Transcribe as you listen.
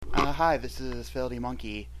hi, this is Fidelity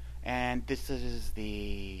Monkey, and this is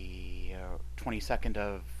the 22nd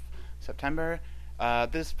of September.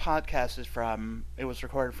 This podcast was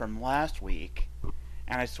recorded from last week,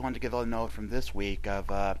 and I just wanted to give a note from this week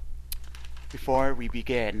of, before we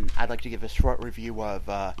begin, I'd like to give a short review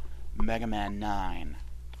of Mega Man 9,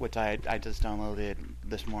 which I just downloaded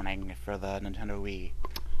this morning for the Nintendo Wii.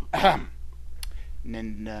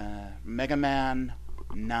 Mega Man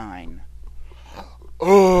 9.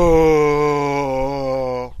 Oh,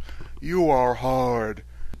 you are hard.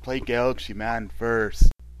 Play Galaxy Man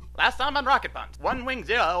first. Last time on Rocket Punch, One Wing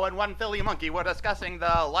Zero and One Philly Monkey were discussing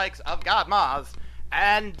the likes of God Mars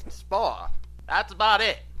and Spore. That's about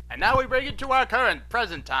it. And now we bring it to our current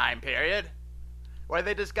present time period, where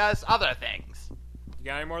they discuss other things. You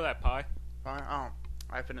got any more of that pie? Oh,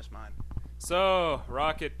 I finished mine. So,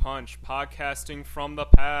 Rocket Punch, podcasting from the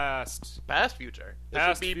past. Past future. This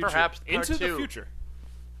Past would be future. perhaps part Into two. the future.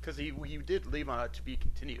 Because you did leave on a to be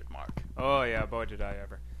continued mark. Oh yeah, boy did I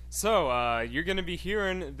ever. So, you're going to be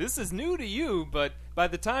hearing, this is new to you, but by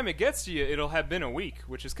the time it gets to you, it'll have been a week,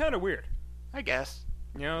 which is kind of weird. I guess.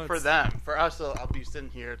 You know, For them. For us, I'll be sitting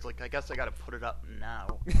here. It's like, I guess I gotta put it up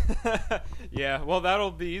now. Yeah, well, that'll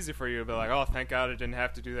be easy for you. You'll be like, oh, thank God I didn't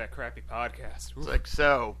have to do that crappy podcast. It's like,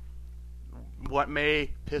 so, what may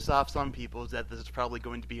piss off some people is that this is probably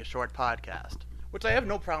going to be a short podcast. Which I have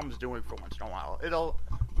no problems doing for once in a while. It'll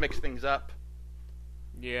mix things up.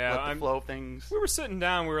 Yeah, Let the flow of things. We were sitting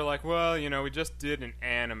down, we were like, well, you know, we just did an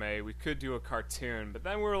anime. We could do a cartoon. But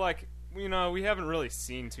then we were like, you know, we haven't really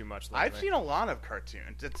seen too much lately. I've seen a lot of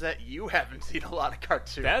cartoons. It's that you haven't seen a lot of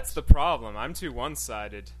cartoons. That's the problem. I'm too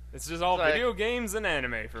one-sided. It's just all It's like- video games and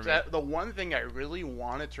anime for me. The one thing I really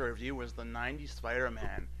wanted to review was the 90s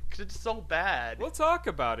Spider-Man. Because it's so bad. We'll talk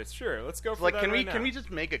about it, sure. Let's go for Like, that can right now. we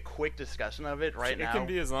just make a quick discussion of it right now? It can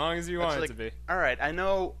be as long as you want It's it to be. Alright, I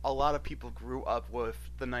know a lot of people grew up with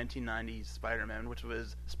the 1990s Spider-Man, which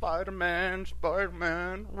was Spider-Man,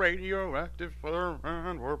 radioactive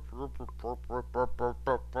Spider-Man.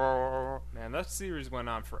 Man, that series went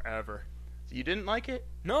on forever. You didn't like it?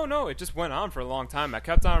 No, it just went on for a long time. I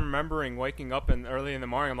kept on remembering waking up early in the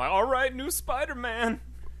morning. I'm like, alright, new Spider-Man.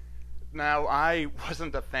 Now, I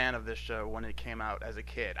wasn't a fan of this show when it came out as a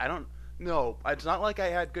kid. I don't know. It's not like I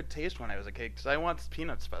had good taste when I was a kid, because I watched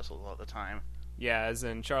Peanuts specials all the time. Yeah, as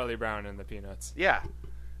in Charlie Brown and the Peanuts. Yeah.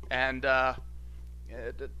 And,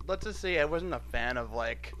 let's just say I wasn't a fan of,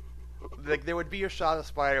 like, there would be a shot of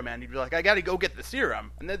Spider-Man, you'd be like, I gotta go get the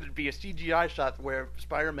serum. And then there'd be a CGI shot where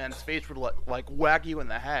Spider-Man's face would, like whack you in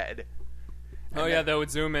the head. Oh, yeah, they would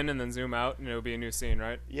zoom in and then zoom out, and it would be a new scene,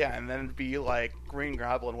 right? Yeah, and then it'd be like Green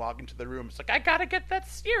Goblin walking to the room. It's like, I gotta get that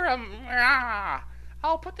serum. Ah,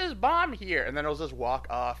 I'll put this bomb here. And then it'll just walk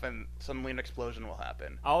off, and suddenly an explosion will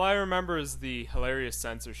happen. All I remember is the hilarious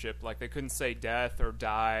censorship. Like, they couldn't say death or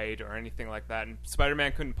died or anything like that. And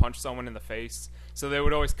Spider-Man couldn't punch someone in the face. So they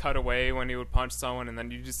would always cut away when he would punch someone, and then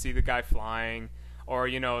you just see the guy flying. Or,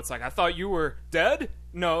 you know, it's like, I thought you were dead?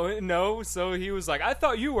 No. So he was like, I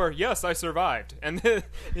thought you were. Yes, I survived. And then,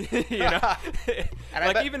 you know,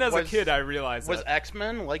 And like, even as a kid, I realized Was that.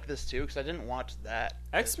 X-Men like this too? Because I didn't watch that.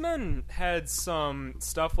 X-Men had some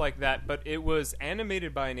stuff like that, but it was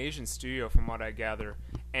animated by an Asian studio, from what I gather.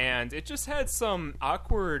 And it just had some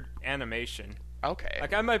awkward animation. Okay.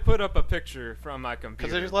 Like, I might put up a picture from my computer.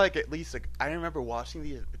 Because there's like at least I remember watching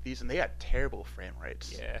these and they had terrible frame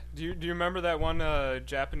rates. Yeah. Do you remember that one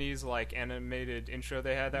Japanese like animated intro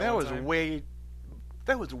they had? That one was time?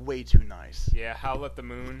 That was way too nice. Yeah, Howl at the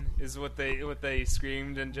Moon is what they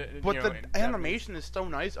screamed and. But you know, the in animation is so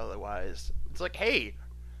nice. Otherwise, it's like, hey,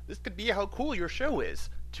 this could be how cool your show is.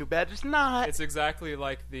 Too bad it's not. It's exactly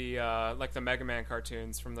like the Mega Man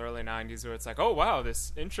cartoons from the early '90s, where it's like, oh wow,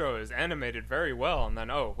 this intro is animated very well, and then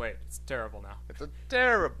oh wait, it's terrible now. It's a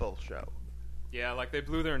terrible show. Yeah, like they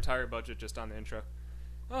blew their entire budget just on the intro.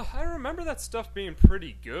 Oh, I remember that stuff being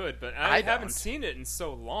pretty good, but I haven't don't. seen it in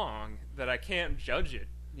so long that I can't judge it.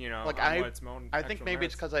 You know, Like on what its own I think actual maybe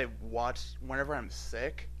it's merits. because I watch whenever I'm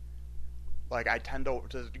sick. Like I tend to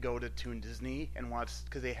go to Toon Disney and watch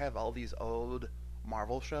because they have all these old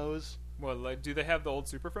Marvel shows. Well, like, do they have the old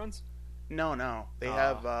Super Friends? No, they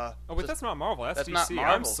have. Oh wait, that's not Marvel. That's DC. not I'm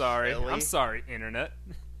Marvel, sorry. silly. I'm sorry, Internet.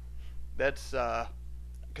 That's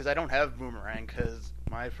because I don't have Boomerang because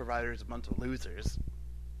my provider is a bunch of losers,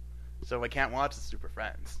 so I can't watch the Super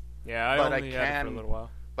Friends. Yeah, I But I only had it for a can- little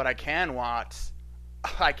while. But I can watch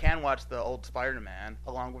the old Spider-Man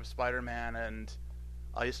along with Spider-Man and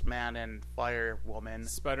Iceman and Firewoman.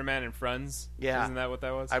 Spider-Man and Friends. Yeah. Isn't that what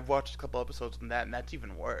that was? I've watched a couple episodes of that, and that's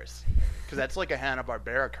even worse because that's like a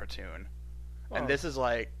Hanna-Barbera cartoon, Well, and this is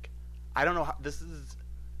like I don't know how this is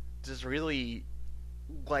just really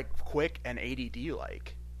like quick and ADD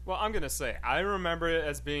like. Well, I'm gonna say I remember it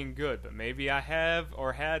as being good, but maybe I have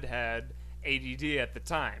or had ADD at the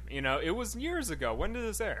time. You know, it was years ago. When did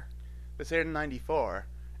this air? This aired in '94,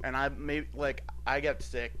 and I get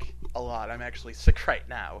sick a lot. I'm actually sick right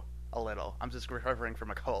now, a little. I'm just recovering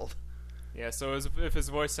from a cold. Yeah, so if his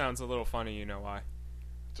voice sounds a little funny, you know why.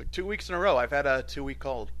 It's like 2 weeks in a row. I've had a 2-week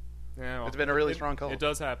cold. Yeah, well, It's been a really strong cold. It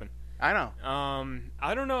does happen. I know.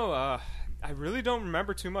 I don't know. I really don't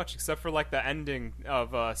remember too much except for like the ending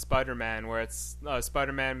of Spider-Man, where it's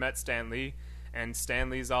Spider-Man met Stan Lee, and Stan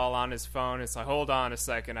Lee's all on his phone. It's like, hold on a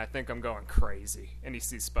second, I think I'm going crazy, and he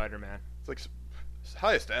sees Spider-Man. It's like,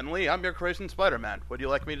 hi, Stan Lee. I'm your crazy Spider-Man. Would you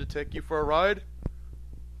like me to take you for a ride?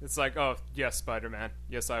 It's like, oh yes, Spider-Man.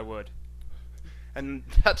 Yes, I would. And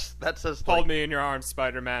that says Hold me in your arms,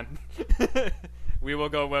 Spider-Man. We will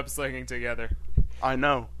go web slinging together. I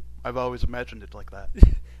know. I've always imagined it like that.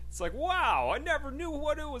 It's like, wow, I never knew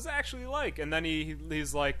what it was actually like. And then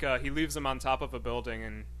he's like, he leaves him on top of a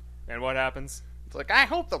building, and what happens? It's like, I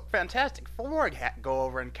hope the Fantastic Four go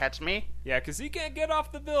over and catch me. Yeah, because he can't get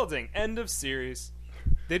off the building. End of series.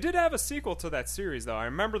 They did have a sequel to that series, though. I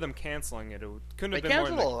remember them canceling it. It couldn't have They been more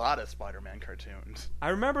canceled than a lot of Spider-Man cartoons. I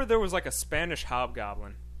remember there was like a Spanish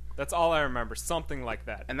Hobgoblin. That's all I remember. Something like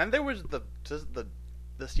that. And then there was the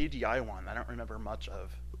CGI one I don't remember much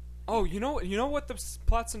of. Oh, you know what the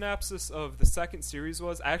plot synopsis of the second series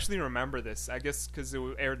was? I actually remember this. I guess because it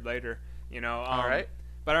aired later. All right.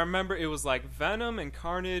 But I remember it was like Venom and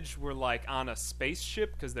Carnage were like on a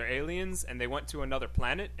spaceship because they're aliens, and they went to another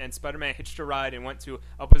planet, and Spider-Man hitched a ride and went to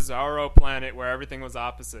a bizarro planet where everything was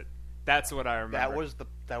opposite. That's what I remember.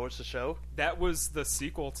 That was the show? That was the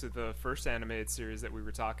sequel to the first animated series that we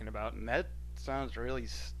were talking about. And that sounds really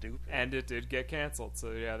stupid. And it did get canceled,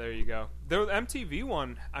 so yeah, there you go. The MTV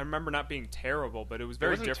one, I remember not being terrible, but it was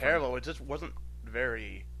very different. It wasn't terrible, it just wasn't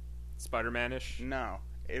very... Spider-Man-ish? No.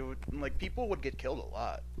 It would, like, people would get killed a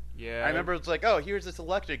lot. Yeah. I remember it's like, oh, here's this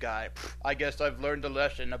electric guy. I guess I've learned a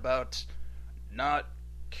lesson about not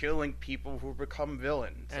killing people who become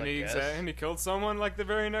villains. And he killed someone like the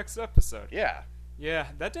very next episode. Yeah. Yeah,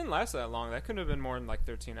 that didn't last that long. That couldn't have been more than like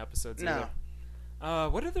 13 episodes. No. Either.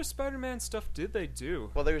 What other Spider-Man stuff did they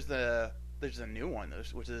do? Well, there's a new one,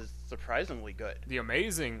 which is surprisingly good. The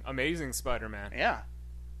Amazing Spider-Man. Yeah.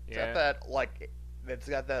 Yeah. It's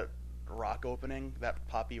got that rock opening, that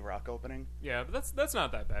poppy rock opening. Yeah, but that's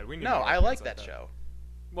not that bad. I like that show.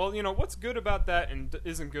 Well, what's good about that and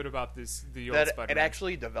isn't good about the old Spider-Man? It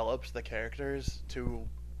actually develops the characters to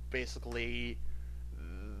basically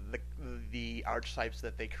the archetypes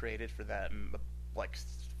that they created for them like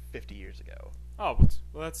 50 years ago. Oh,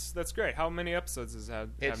 well, that's great. How many episodes does it have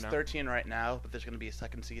now? It's 13 right now, but there's going to be a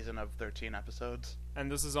second season of 13 episodes.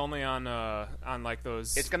 And this is only on like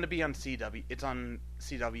those... It's going to be on CW. It's on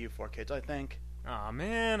CW for kids, I think. Aw,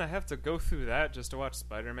 man, I have to go through that just to watch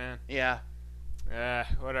Spider-Man. Yeah.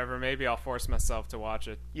 Whatever. Maybe I'll force myself to watch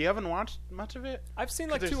it. You haven't watched much of it? I've seen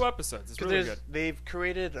like 2 episodes. It's really good. They've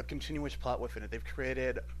created a continuous plot within it. They've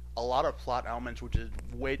created a lot of plot elements, which is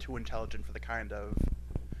way too intelligent for the kind of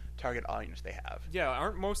target audience they have. Yeah,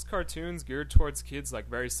 aren't most cartoons geared towards kids, like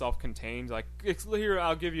very self-contained? Like, here,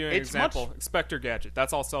 I'll give you an example. Inspector Gadget.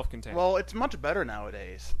 That's all self-contained. Well, it's much better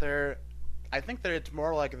nowadays. I think that it's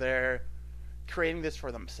more like they're creating this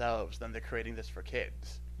for themselves than they're creating this for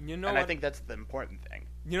kids. I think that's the important thing.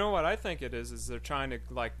 You know what I think it is they're trying to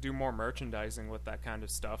like do more merchandising with that kind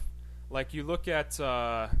of stuff. Like you look at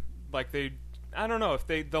I don't know,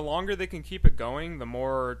 the longer they can keep it going, the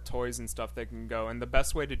more toys and stuff they can go, and the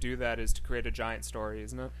best way to do that is to create a giant story,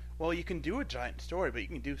 isn't it? Well, you can do a giant story, but you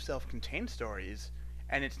can do self-contained stories,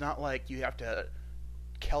 and it's not like you have to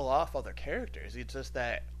kill off other characters. It's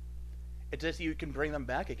just you can bring them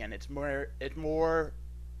back again. It's more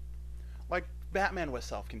like Batman was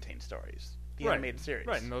self-contained stories, the animated series.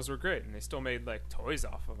 Right, and those were great, and they still made like toys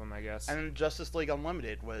off of them, I guess. And Justice League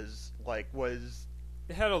Unlimited was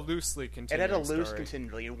it had a loosely continuing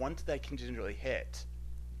continually, and once that continually hit,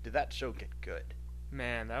 did that show get good?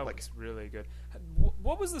 Man, that was really good.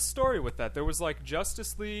 What was the story with that? There was like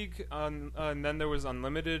Justice League, and then there was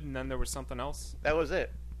Unlimited, and then there was something else? That was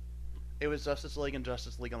it. It was Justice League and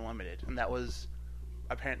Justice League Unlimited, and that was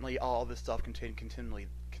apparently all the self-contained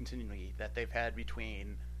continually that they've had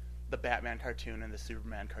between the Batman cartoon and the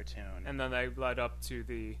Superman cartoon. And then they led up to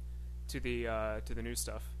the new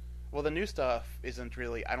stuff. Well, the new stuff isn't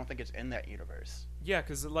really. I don't think it's in that universe. Yeah,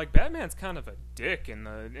 because like Batman's kind of a dick in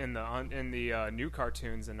the new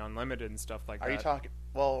cartoons and Unlimited and stuff like that. Are you talking?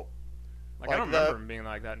 Well, I don't remember him being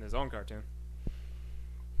like that in his own cartoon.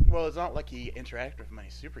 Well, it's not like he interacted with many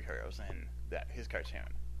superheroes in his cartoon.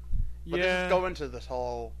 But this Yeah, is going to this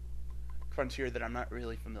whole frontier that I'm not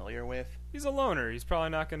really familiar with. he's a loner. He's probably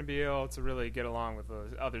not going to be able to really get along with the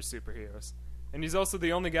other superheroes. And he's also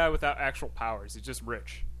the only guy without actual powers. He's just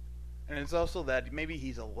rich. And it's also that maybe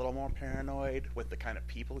he's a little more paranoid with the kind of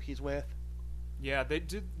people he's with. Yeah, they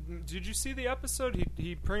did. Did you see the episode?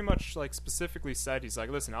 He pretty much like specifically said he's like,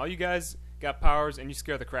 listen, all you guys got powers and you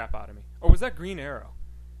scare the crap out of me. Or was that Green Arrow?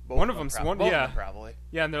 Both One of them them's prob- one. both of Yeah, them probably.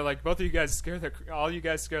 yeah, and they're like, both of you guys all you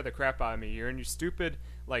guys scare the crap out of me. You're in your stupid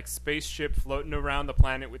like spaceship floating around the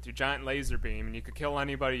planet with your giant laser beam, and you could kill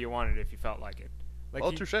anybody you wanted if you felt like it. Like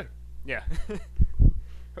Well, touche. yeah.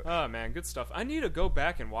 Oh man, good stuff. I need to go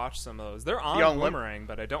back and watch some of those. They're on Yeah, Boomerang,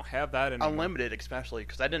 but I don't have that anymore. Unlimited, especially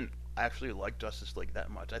because I didn't actually like Justice League that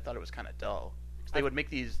much. I thought it was kind of dull. 'Cause they would make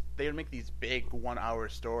these big 1 hour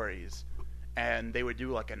stories, and they would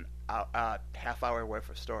do like an half hour worth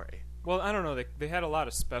of story. Well, I don't know. They had a lot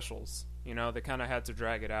of specials. You know, they kind of had to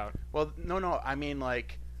drag it out. Well, no, I mean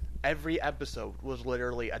like every episode was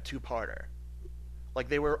literally a 2-parter. Like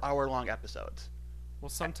they were hour-long episodes, Well,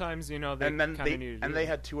 sometimes you know they and then kind of needed. they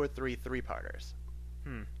had 2 or 3 3-parters.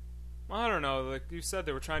 Well, I don't know. Like you said,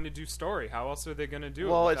 they were trying to do story. How else are they going to do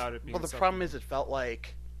Well, it without it being? the problem is it felt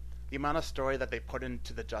like the amount of story that they put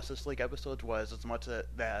into the Justice League episodes was as much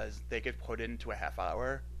as they could put into a half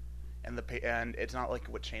hour, and it's not like it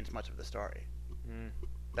would change much of the story.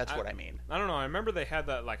 That's what I mean. I don't know. I remember they had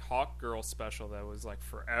that like Hawk Girl special that was like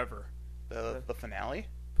forever. The finale.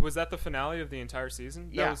 Was that the finale of the entire season?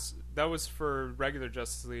 Yeah. That was for regular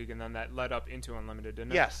Justice League, and then that led up into Unlimited,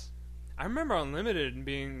 didn't it? Yes. I remember Unlimited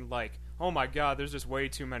being like, "Oh my God, there's just way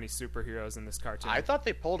too many superheroes in this cartoon." I thought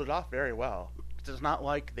they pulled it off very well. It's not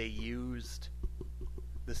like they used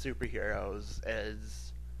the superheroes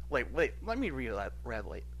as... Wait, let me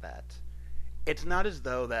relate that. It's not as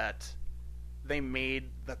though that they made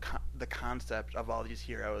the concept of all these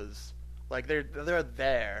heroes... Like, they're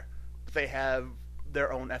there, but they have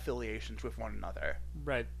their own affiliations with one another.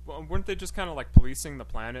 Right. Well, weren't they just kind of like policing the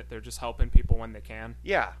planet? They're just helping people when they can.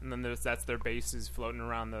 Yeah. And then that's their bases floating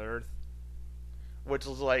around the Earth. Which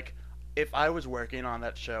is like, if I was working on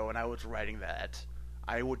that show and I was writing that,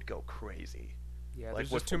 I would go crazy. Yeah, Like,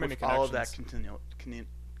 there's with, just too many with connections. all of that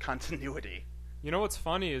continuity. You know what's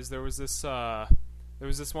funny is there was this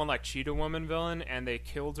one like Cheetah Woman villain, and they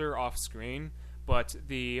killed her off screen, but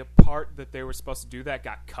the part that they were supposed to do that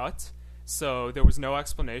got cut, so there was no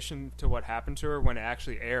explanation to what happened to her when it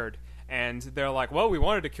actually aired. And they're like, "Well, we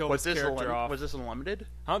wanted to kill this character off." Was this Unlimited?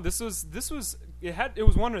 Huh? This was it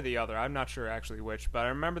was one or the other. I'm not sure actually which, but I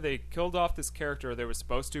remember they killed off this character they were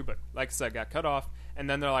supposed to, but like I said, got cut off. And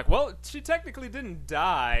then they're like, "Well, she technically didn't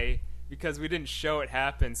die because we didn't show it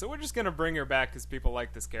happen, so we're just gonna bring her back because people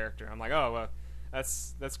like this character." I'm like, "Oh well,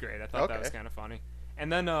 that's great." I thought that was kind of funny.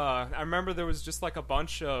 And then I remember there was just like a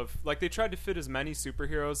bunch of like they tried to fit as many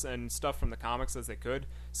superheroes and stuff from the comics as they could,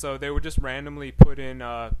 so they would just randomly put in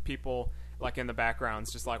people like in the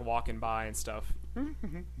backgrounds, just like walking by and stuff.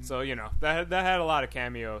 So you know that had a lot of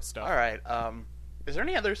cameo stuff. All right. Is there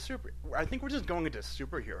any other I think we're just going into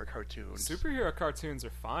superhero cartoons. Superhero cartoons are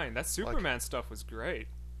fine. That Superman stuff was great.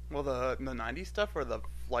 Well, the 90s stuff or the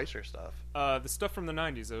Fleischer stuff? The stuff from the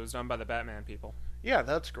 90s, it was done by the Batman people. Yeah,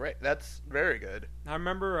 that's great. That's very good. I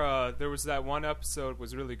remember there was that one episode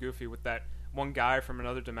was really goofy with that one guy from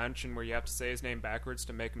another dimension where you have to say his name backwards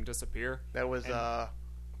to make him disappear. That was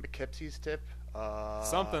McKipsey's tip.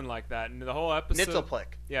 Something like that. And the whole episode... Nitzleplick.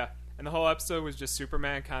 Yeah. And the whole episode was just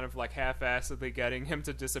Superman kind of like half-assedly getting him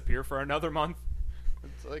to disappear for another month.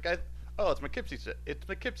 It's like, it's McKipsey's it. It's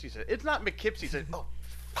McKipsey's it. It's not McKipsey's it. Oh,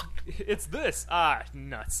 fuck. It's this.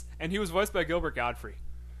 Nuts. And he was voiced by Gilbert Godfrey,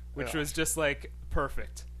 which was just like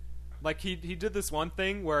perfect. Like he did this one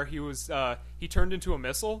thing where he turned into a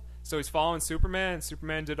missile, so he's following Superman, and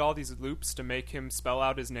Superman did all these loops to make him spell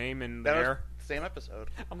out his name in the air. Same episode.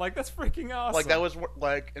 I'm like, that's freaking awesome. Like that was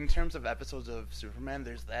like in terms of episodes of Superman.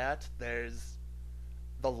 There's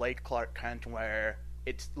the late Clark Kent where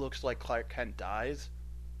it looks like Clark Kent dies,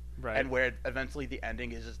 right? And where eventually the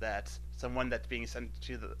ending is that someone that's being sentenced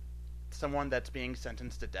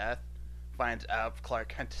to death finds out Clark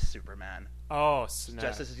Kent is Superman. Oh, snap.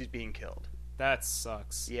 Just as he's being killed. That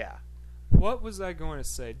sucks. Yeah. What was I going to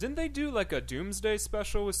say? Didn't they do like a Doomsday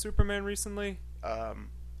special with Superman recently?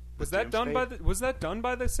 Was that done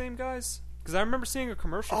by the same guys? Because I remember seeing a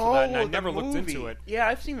commercial for that, and I never looked into it. Yeah,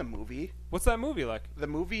 I've seen the movie. What's that movie like? The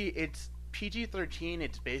movie, it's PG-13.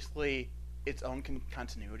 It's basically its own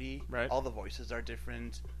continuity. Right. All the voices are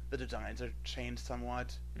different. The designs are changed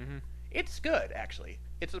somewhat. Mm-hmm. It's good, actually.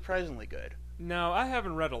 It's surprisingly good. No, I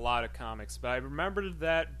haven't read a lot of comics, but I remembered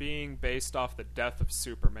that being based off the death of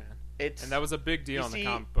Superman. It's And that was a big deal you in the see,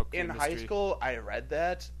 comic book in industry. high school, I read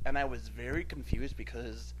that, and I was very confused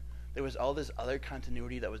because there was all this other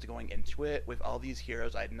continuity that was going into it with all these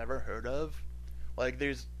heroes I'd never heard of. Like,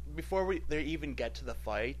 before they even get to the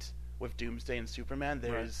fight with Doomsday and Superman,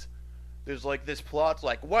 there's like this plot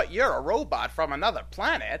like, what, you're a robot from another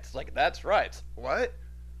planet? It's like, that's right. What?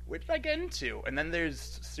 What did I get into? And then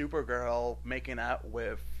there's Supergirl making out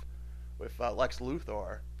with Lex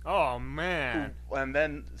Luthor. Oh man! And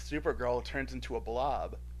then Supergirl turns into a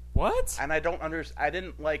blob. What? And I don't understand. I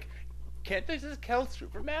didn't like. Can't they just kill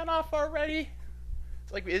Superman off already?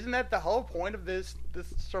 It's like, isn't that the whole point of this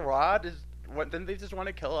charade? Didn't they just want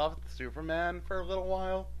to kill off Superman for a little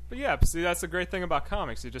while? But yeah, see, that's the great thing about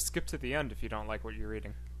comics. You just skip to the end if you don't like what you're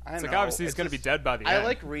reading. It's like, obviously he's going to be dead by the end. I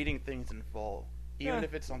like reading things in full, even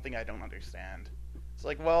if it's something I don't understand. It's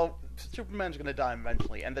like, well, Superman's going to die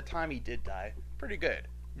eventually, and the time he did die, pretty good.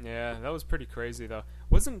 Yeah, that was pretty crazy though.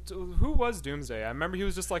 Who was Doomsday? I remember he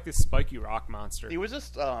was just like this spiky rock monster. He was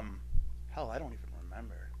just hell, I don't even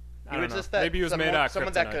remember. I don't know. Maybe he was made out of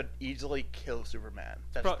someone kryptonite. that could easily kill Superman.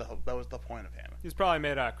 That was the point of him. He's probably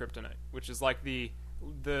made out of kryptonite, which is like the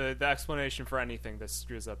explanation for anything that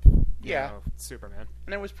screws up you know, Superman.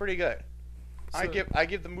 And it was pretty good. So, I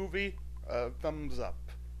give the movie a thumbs up.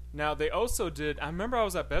 Now they also did. I remember I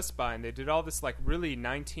was at Best Buy and they did all this like really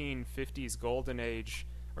 1950s golden age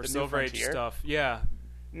or The New Silver Age Frontier? stuff. Yeah.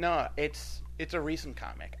 No, it's a recent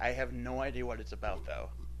comic. I have no idea what it's about though,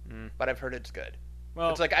 but I've heard it's good. Well,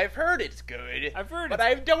 It's like, I've heard it's good, I've heard but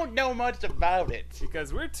I don't know much about it.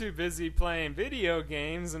 because we're too busy playing video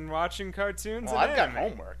games and watching cartoons. Well, and I've got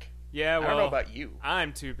anime. homework. Yeah, well, I don't know about you.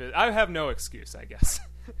 I'm too busy. I have no excuse, I guess.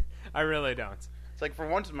 I really don't. It's like, for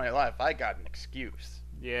once in my life, I got an excuse.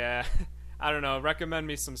 Yeah. I don't know. Recommend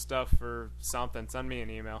me some stuff or something. Send me an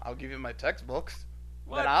email. I'll give you my textbooks.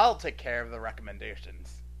 What? Then I'll take care of the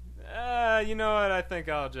recommendations. You know what? I think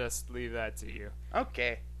I'll just leave that to you.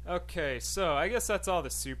 Okay. Okay, so I guess that's all the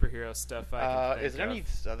superhero stuff I can think Is there of. any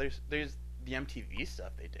others? There's the MTV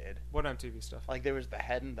stuff they did. What MTV stuff? Like, there was the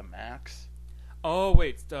Head and the Max. Oh,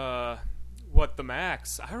 wait. What, the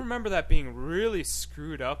Max? I remember that being really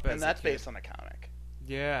screwed up as And that's a kid. based on a comic.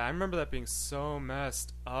 Yeah, I remember that being so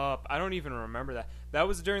messed up. I don't even remember that. That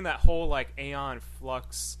was during that whole like Aeon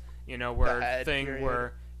Flux, you know, where Head thing period.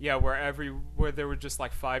 where there were just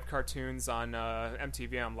like 5 cartoons on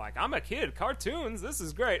MTV. I'm like, I'm a kid, cartoons, this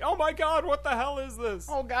is great. Oh my god, what the hell is this?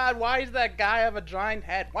 Oh god, why does that guy have a giant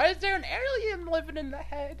head? Why is there an alien living in the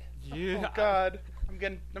head? Yeah. Oh god, I'm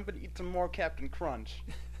gonna eat some more Captain Crunch.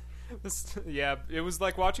 Yeah, it was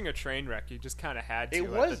like watching a train wreck. You just kind of had to. It at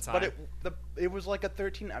was, the time. but it was like a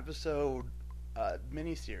 13-episode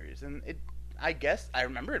miniseries, and I guess I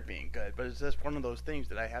remember it being good, but it's just one of those things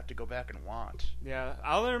that I have to go back and watch. Yeah,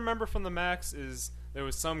 all I remember from the Max is there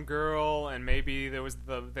was some girl, and maybe there was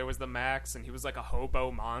the Max, and he was like a hobo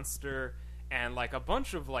monster, and like a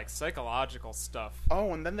bunch of like psychological stuff.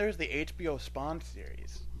 Oh, and then there's the HBO Spawn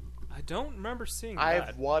series. I don't remember seeing that.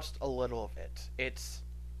 I've watched a little of it.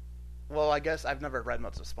 Well, I guess I've never read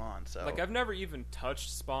much of Spawn, so... Like, I've never even touched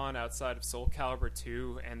Spawn outside of Soul Calibur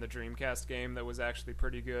 2 and the Dreamcast game that was actually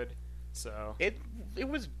pretty good, so... It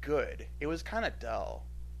was good. It was kind of dull,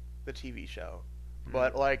 the TV show.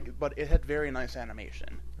 But it had very nice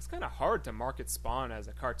animation. It's kind of hard to market Spawn as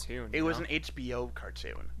a cartoon. It was an HBO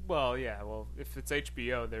cartoon. Well, yeah, if it's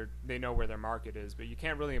HBO, they know where their market is, but you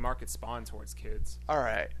can't really market Spawn towards kids.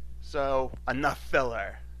 Alright, so enough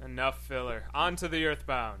filler. Enough filler. On to the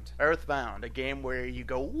Earthbound. Earthbound, a game where you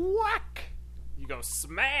go whack! You go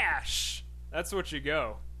smash! That's what you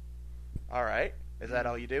go. Alright, is that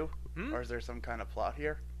all you do? Hmm? Or is there some kind of plot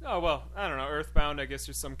here? Oh, well, I don't know. Earthbound, I guess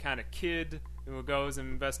there's some kind of kid who goes and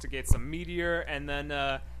investigates some meteor, and then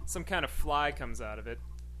some kind of fly comes out of it.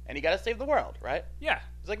 And you gotta save the world, right? Yeah.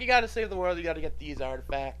 It's like, you gotta save the world, you gotta get these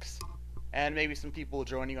artifacts, and maybe some people will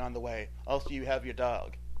join you on the way. Also, you have your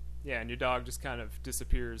dog. Yeah, and your dog just kind of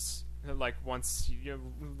disappears. Like, once,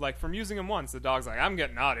 like, from using him once, the dog's like, I'm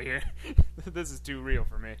getting out of here. This is too real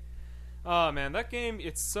for me. Oh, man, that game,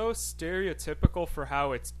 it's so stereotypical for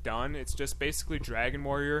how it's done. It's just basically Dragon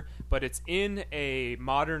Warrior, but it's in a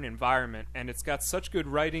modern environment, and it's got such good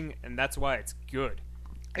writing, and that's why it's good.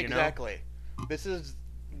 You know? Exactly. This is...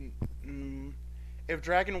 if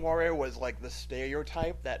Dragon Warrior was, like, the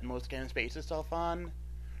stereotype that most games base itself on,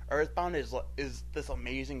 Earthbound is this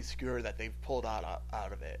amazing skewer that they've pulled out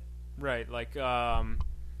of it. Right, like,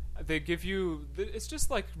 they give you... It's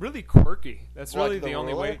just, like, really quirky. That's really Like the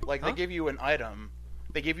only way... Like, Huh? they give you an item.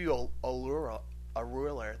 They give you a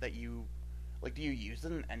ruler that you Like, do you use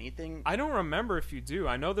them in anything? I don't remember if you do.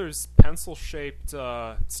 I know there's pencil-shaped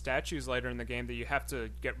statues later in the game that you have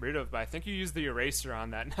to get rid of, but I think you use the eraser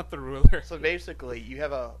on that, not the ruler. So basically, you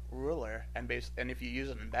have a ruler, and if you use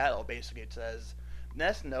it in battle, basically it says,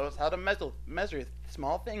 Ness knows how to measure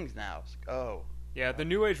small things now. It's like, oh. Yeah, the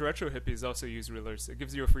New Age retro hippies also use rulers. It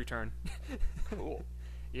gives you a free turn. Cool.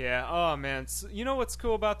 Yeah, oh man. So, you know what's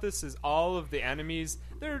cool about this is all of the enemies,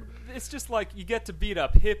 it's just like you get to beat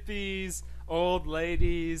up hippies, old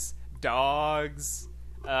ladies, dogs,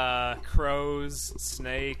 crows,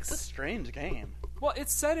 snakes. It's a strange game. Well,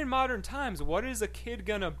 it's set in modern times. What is a kid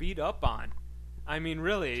gonna beat up on? I mean,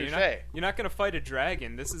 really, you're not gonna fight a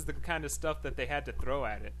dragon. This is the kind of stuff that they had to throw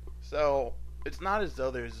at it. So, it's not as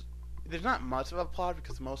though there's not much of a plot,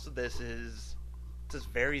 because most of this is just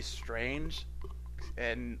very strange.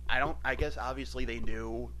 And I guess obviously they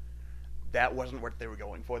knew that wasn't what they were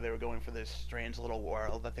going for. They were going for this strange little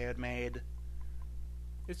world that they had made.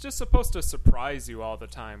 It's just supposed to surprise you all the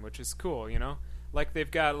time, which is cool, you know? Like, they've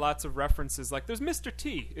got lots of references. Like, there's Mr.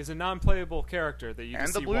 T is a non-playable character that you can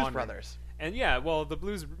see And the Blues wandering. Brothers. And yeah, well,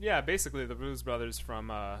 basically the Blues Brothers from,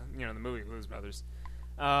 the movie Blues Brothers.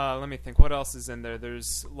 Let me think, what else is in there?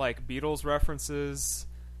 There's, like, Beatles references.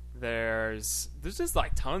 There's just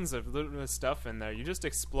like tons of little stuff in there. You just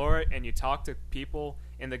explore it and you talk to people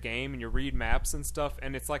in the game and you read maps and stuff,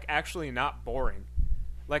 and it's like actually not boring.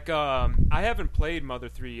 Like I haven't played Mother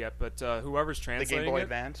 3 yet, but whoever's translating The Game Boy it,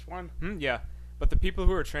 Advance one? yeah. But the people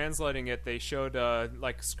who are translating it, they showed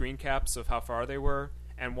like screen caps of how far they were,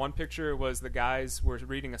 and one picture was the guys were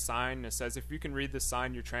reading a sign and it says, "If you can read this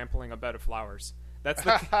sign, you're trampling a bed of flowers." That's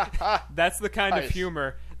the kind Nice. of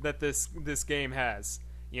humor that this game has.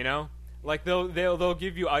 You know, like they'll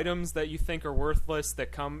give you items that you think are worthless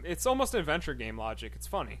that come. It's almost adventure game logic. It's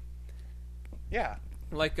funny. Yeah.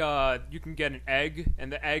 Like you can get an egg, and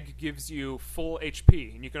the egg gives you full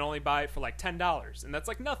HP, and you can only buy it for like $10, and that's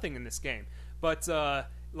like nothing in this game. But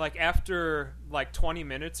like after like 20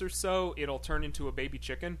 minutes or so, it'll turn into a baby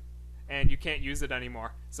chicken, and you can't use it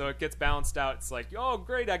anymore. So it gets balanced out. It's like, oh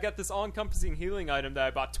great, I got this all-encompassing healing item that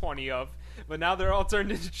I bought 20 of, but now they're all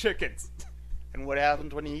turned into chickens. And what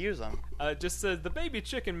happens when you use them? Just says the baby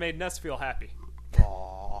chicken made Ness feel happy.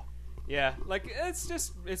 Aww. Yeah, like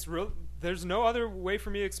it's real. There's no other way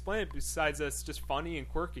for me to explain it besides that it's just funny and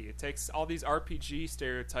quirky. It takes all these RPG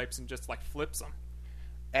stereotypes and just like flips them.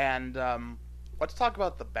 And let's talk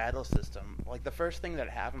about the battle system. Like, the first thing that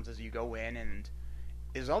happens is you go in and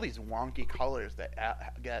there's all these wonky colors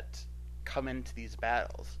that come into these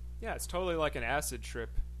battles. Yeah, it's totally like an acid trip.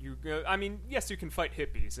 I mean, yes, you can fight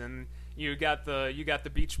hippies, and you got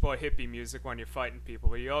the Beach Boy hippie music when you're fighting people,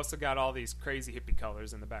 but you also got all these crazy hippie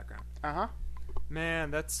colors in the background. Uh-huh. Man,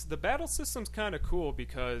 the battle system's kind of cool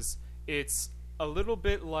because it's a little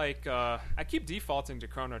bit like I keep defaulting to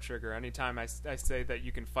Chrono Trigger anytime I say that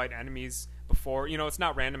you can fight enemies before. You know, it's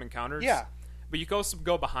not random encounters. Yeah. But you can also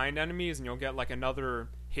go behind enemies, and you'll get like another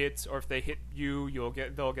hit, or if they hit you,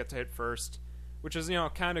 they'll get to hit first, which is, you know,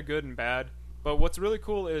 kind of good and bad. But what's really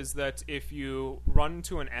cool is that if you run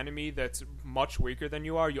into an enemy that's much weaker than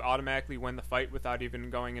you are, you automatically win the fight without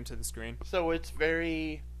even going into the screen. So it's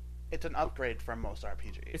an upgrade from most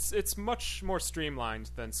RPGs. It's much more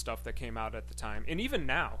streamlined than stuff that came out at the time. And even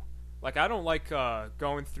now, like, I don't like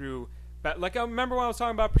going through... Like, I remember when I was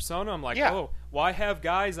talking about Persona, I'm like, Yeah. oh, why have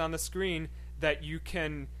guys on the screen that you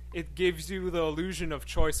can... It gives you the illusion of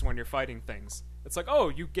choice when you're fighting things. It's like, oh,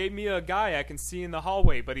 you gave me a guy I can see in the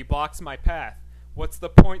hallway, but he blocks my path. What's the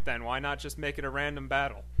point then? Why not just make it a random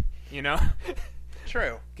battle? You know?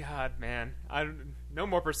 True. God, man. No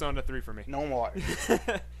more Persona 3 for me. No more.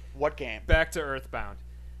 What game? Back to Earthbound.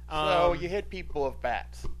 So you hit people with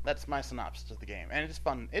bats. That's my synopsis of the game, and it's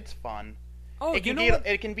fun. It's fun. Oh, it you can know be what?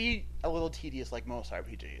 it can be a little tedious like most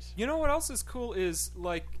RPGs. You know what else is cool is,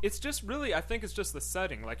 like, it's just really, I think it's just the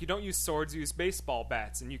setting. Like, you don't use swords, you use baseball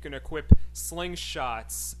bats, and you can equip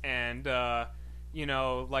slingshots, and, you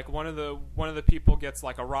know, like, one of the people gets,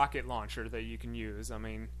 like, a rocket launcher that you can use. I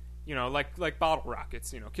mean, you know, like bottle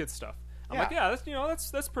rockets, you know, kid stuff. I'm like, yeah,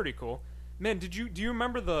 that's pretty cool. Man, do you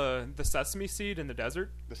remember the sesame seed in the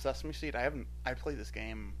desert? The Sesame Seed. I played this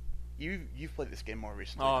game. You've played this game more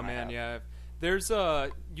recently. Oh than I man, have. yeah. There's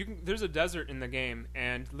a desert in the game,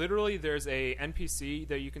 and literally there's a NPC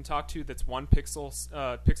that you can talk to that's 1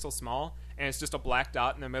 pixel small, and it's just a black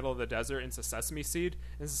dot in the middle of the desert, and it's a sesame seed,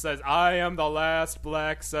 and it says, "I am the last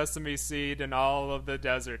black sesame seed in all of the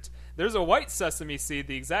desert." There's a white sesame seed,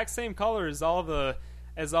 the exact same color as all the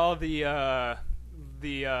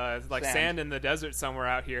like sand in the desert somewhere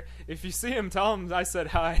out here. If you see him, tell him I said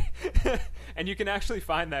hi. And you can actually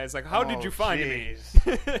find that. It's like, how did you find me?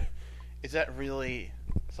 Is that really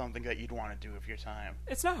something that you'd want to do with your time?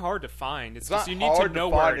 It's not hard to find. It's Not just you need to hard know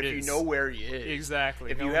find where it if is. you know where he is.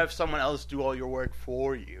 Exactly. If you have someone else do all your work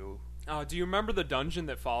for you. Do you remember the dungeon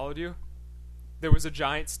that followed you? There was a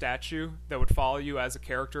giant statue that would follow you as a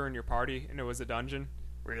character in your party, and it was a dungeon.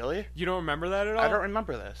 Really? You don't remember that at all? I don't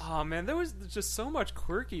remember this. Oh man, there was just so much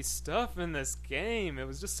quirky stuff in this game. It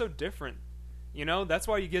was just so different. You know, that's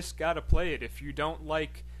why you just gotta play it. If you don't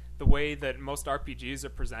like the way that most RPGs are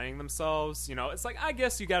presenting themselves, you know, it's like, I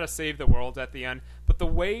guess you gotta save the world at the end, but the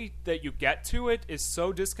way that you get to it is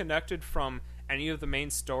so disconnected from any of the main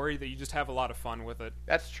story that you just have a lot of fun with it.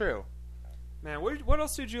 That's true. Man, what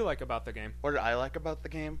else did you like about the game? What did I like about the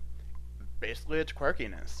game? Basically, its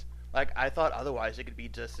quirkiness. Like, I thought otherwise it could be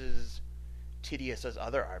just as tedious as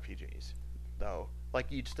other RPGs, though. Like,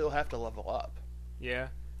 you'd still have to level up. Yeah.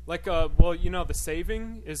 Like, well, you know, the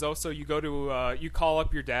saving is also you go to, you call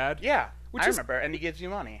up your dad. Yeah, Which I is- remember, and he gives you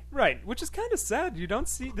money. Right, which is kind of sad. You don't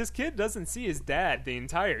see, this kid doesn't see his dad the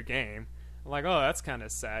entire game. I'm like, oh, that's kind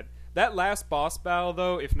of sad. That last boss battle,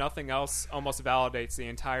 though, if nothing else, almost validates the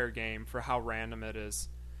entire game for how random it is.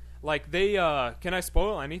 Like, they, can I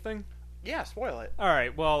spoil anything? Yeah, spoil it. All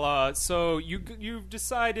right. Well, so you've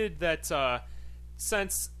decided that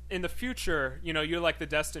since in the future, you know, you're like the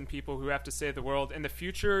destined people who have to save the world. In the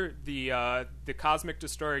future, the cosmic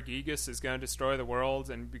destroyer Gigas is going to destroy the world,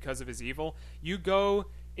 and because of his evil, you go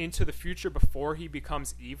into the future before he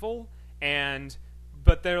becomes evil,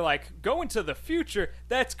 but they're like, go into the future?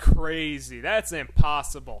 That's crazy. That's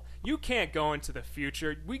impossible. You can't go into the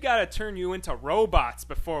future. We gotta turn you into robots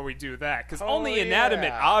before we do that, because only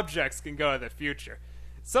inanimate objects can go to the future.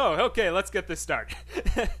 So, okay, let's get this started.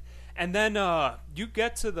 And then you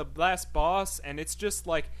get to the last boss, and it's just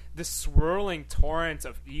like this swirling torrent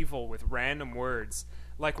of evil with random words.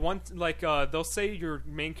 Like they'll say your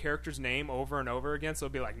main character's name over and over again, so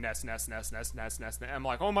it'll be like Ness, Ness, Ness, Ness, Ness, Ness. I'm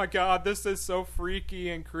like, oh my god, this is so freaky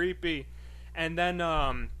and creepy. And then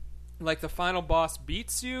like the final boss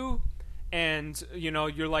beats you, and you know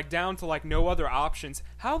you're like down to like no other options.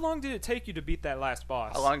 How long did it take you to beat that last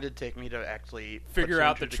boss? How long did it take me to actually Figure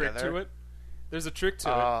out the two trick together? to it? There's a trick to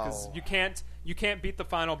it, because you can't beat the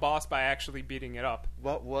final boss by actually beating it up.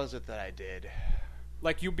 What was it that I did?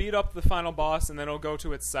 Like, you beat up the final boss, and then it'll go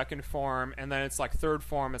to its second form, and then it's like third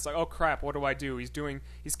form. It's like, oh crap, what do I do? He's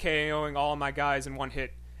KOing all of my guys in one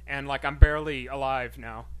hit, and like I'm barely alive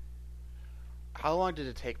now. How long did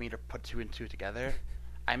it take me to put two and two together?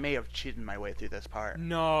 I may have cheated my way through this part.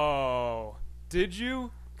 No, did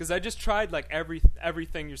you? Because I just tried like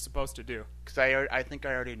everything you're supposed to do. Because I think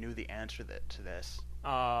I already knew the answer to this. You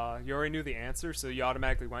already knew the answer, so you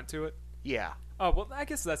automatically went to it? Yeah. Oh, well, I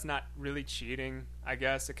guess that's not really cheating, I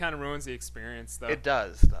guess. It kind of ruins the experience, though. It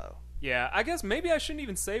does, though. Yeah, I guess maybe I shouldn't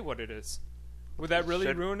even say what it is. Would that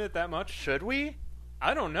really ruin it that much? Should we?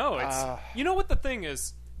 I don't know. You know what the thing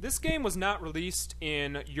is? This game was not released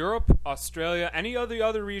in Europe, Australia, any of the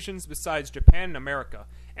other regions besides Japan and America.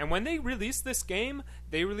 And when they released this game,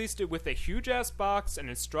 they released it with a huge-ass box, an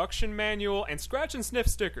instruction manual, and scratch and sniff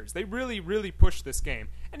stickers. They really, really pushed this game.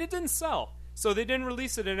 And it didn't sell. So they didn't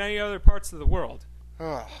release it in any other parts of the world.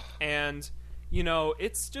 And, you know,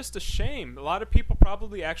 it's just a shame. A lot of people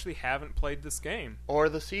probably actually haven't played this game. Or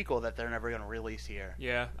the sequel that they're never going to release here.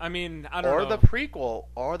 Yeah, I mean, I don't know. Or the prequel,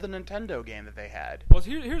 or the Nintendo game that they had. Well,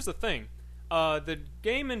 here's the thing. The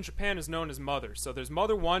game in Japan is known as Mother. So there's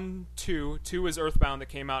Mother 1, 2. 2 is Earthbound that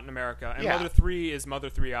came out in America. And Yeah. Mother 3 is Mother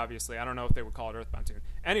 3, obviously. I don't know if they would call it Earthbound 2.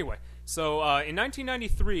 Anyway, so in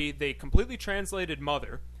 1993, they completely translated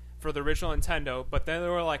Mother for the original Nintendo, but then they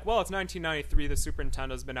were like, well, it's 1993, the Super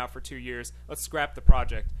Nintendo's been out for 2 years, let's scrap the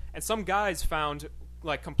project. And some guys found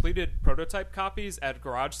like completed prototype copies at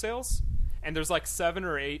garage sales, and there's like 7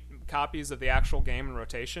 or 8 copies of the actual game in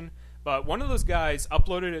rotation. But one of those guys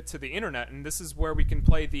uploaded it to the internet, and this is where we can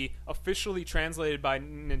play the officially translated by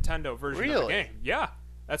Nintendo version of the Really? game. Yeah,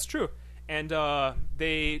 that's true. And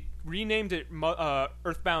they renamed it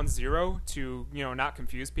Earthbound Zero to, you know, not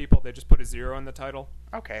confuse people. They just put a 0 in the title.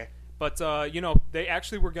 Okay. But, you know, they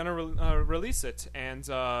actually were going to release it. And,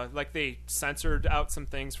 like, they censored out some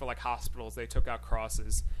things for, like, hospitals. They took out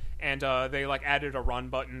crosses. And they, like, added a run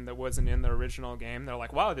button that wasn't in the original game. They're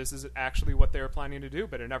like, wow, this is actually what they were planning to do,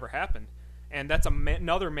 but it never happened. And that's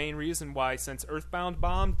another main reason why, since Earthbound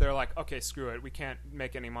bombed, they're like, okay, screw it. We can't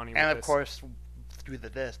make any money with this. And, of course, through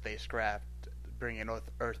this, they scrapped bringing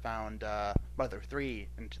Earthbound Mother 3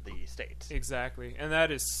 into the States. Exactly. And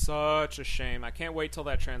that is such a shame. I can't wait till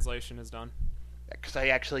that translation is done. Because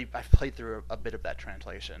I've played through a bit of that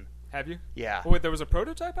translation. Have you? Yeah. Oh, wait, there was a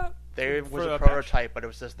prototype out? There For was the a patch? prototype, but it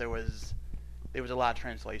was just there was there was a lot of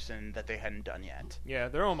translation that they hadn't done yet. Yeah,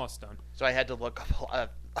 they're almost done. So I had to look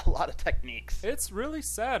up a lot of techniques. It's really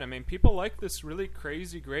sad. I mean, people like this really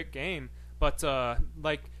crazy great game, but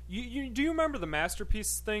like, do you remember the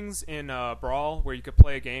Masterpiece things in Brawl where you could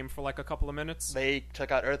play a game for like a couple of minutes? They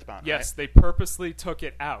took out Earthbound. Yes, right? they purposely took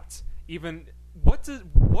it out. Even what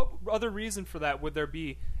other reason for that would there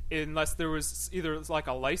be? Unless there was either like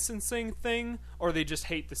a licensing thing, or they just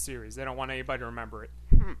hate the series. They don't want anybody to remember it.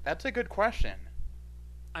 That's a good question.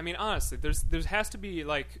 I mean, honestly, there has to be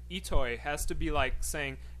like Itoi has to be like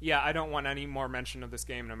saying, yeah, I don't want any more mention of this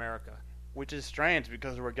game in America. Which is strange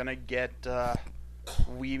because we're gonna get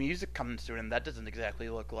Wii Music coming soon, and that doesn't exactly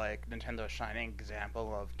look like Nintendo's shining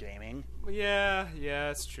example of gaming. Yeah,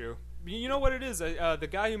 it's true. You know what it is? The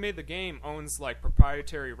guy who made the game owns like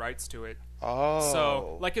proprietary rights to it. Oh.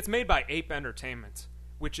 So, like, it's made by Ape Entertainment,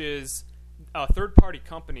 which is a third-party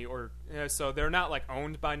company, or so they're not like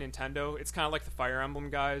owned by Nintendo. It's kind of like the Fire Emblem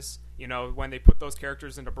guys. You know, when they put those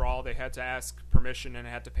characters into Brawl, they had to ask permission and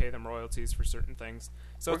had to pay them royalties for certain things.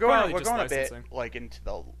 So we're it's going probably just a licensing. bit like into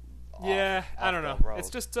the I don't know. road. It's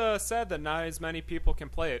just sad that not as many people can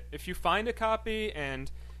play it. If you find a copy and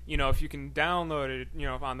if you can download it,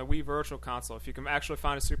 on the Wii Virtual Console, if you can actually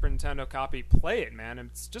find a Super Nintendo copy, play it, man.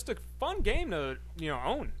 It's just a fun game to,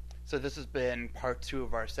 own. So this has been part 2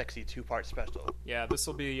 of our sexy 2-part special. Yeah, this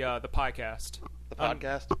will be the podcast. The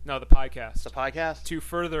podcast? No, the podcast. The podcast? To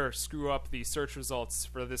further screw up the search results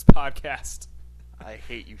for this podcast. I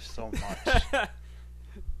hate you so much.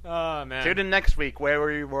 Oh, man. Tune in next week where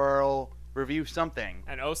we will review something.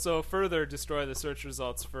 And also further destroy the search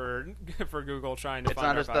results for Google trying to find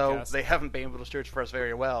our podcast. It's not as though they haven't been able to search for us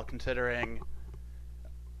very well, considering...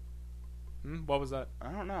 What was that?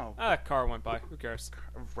 I don't know. A car went by. Who cares?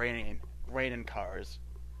 Raining cars.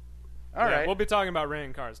 All right. We'll be talking about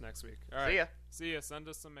raining cars next week. All right. See ya. See ya. Send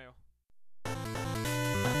us some mail.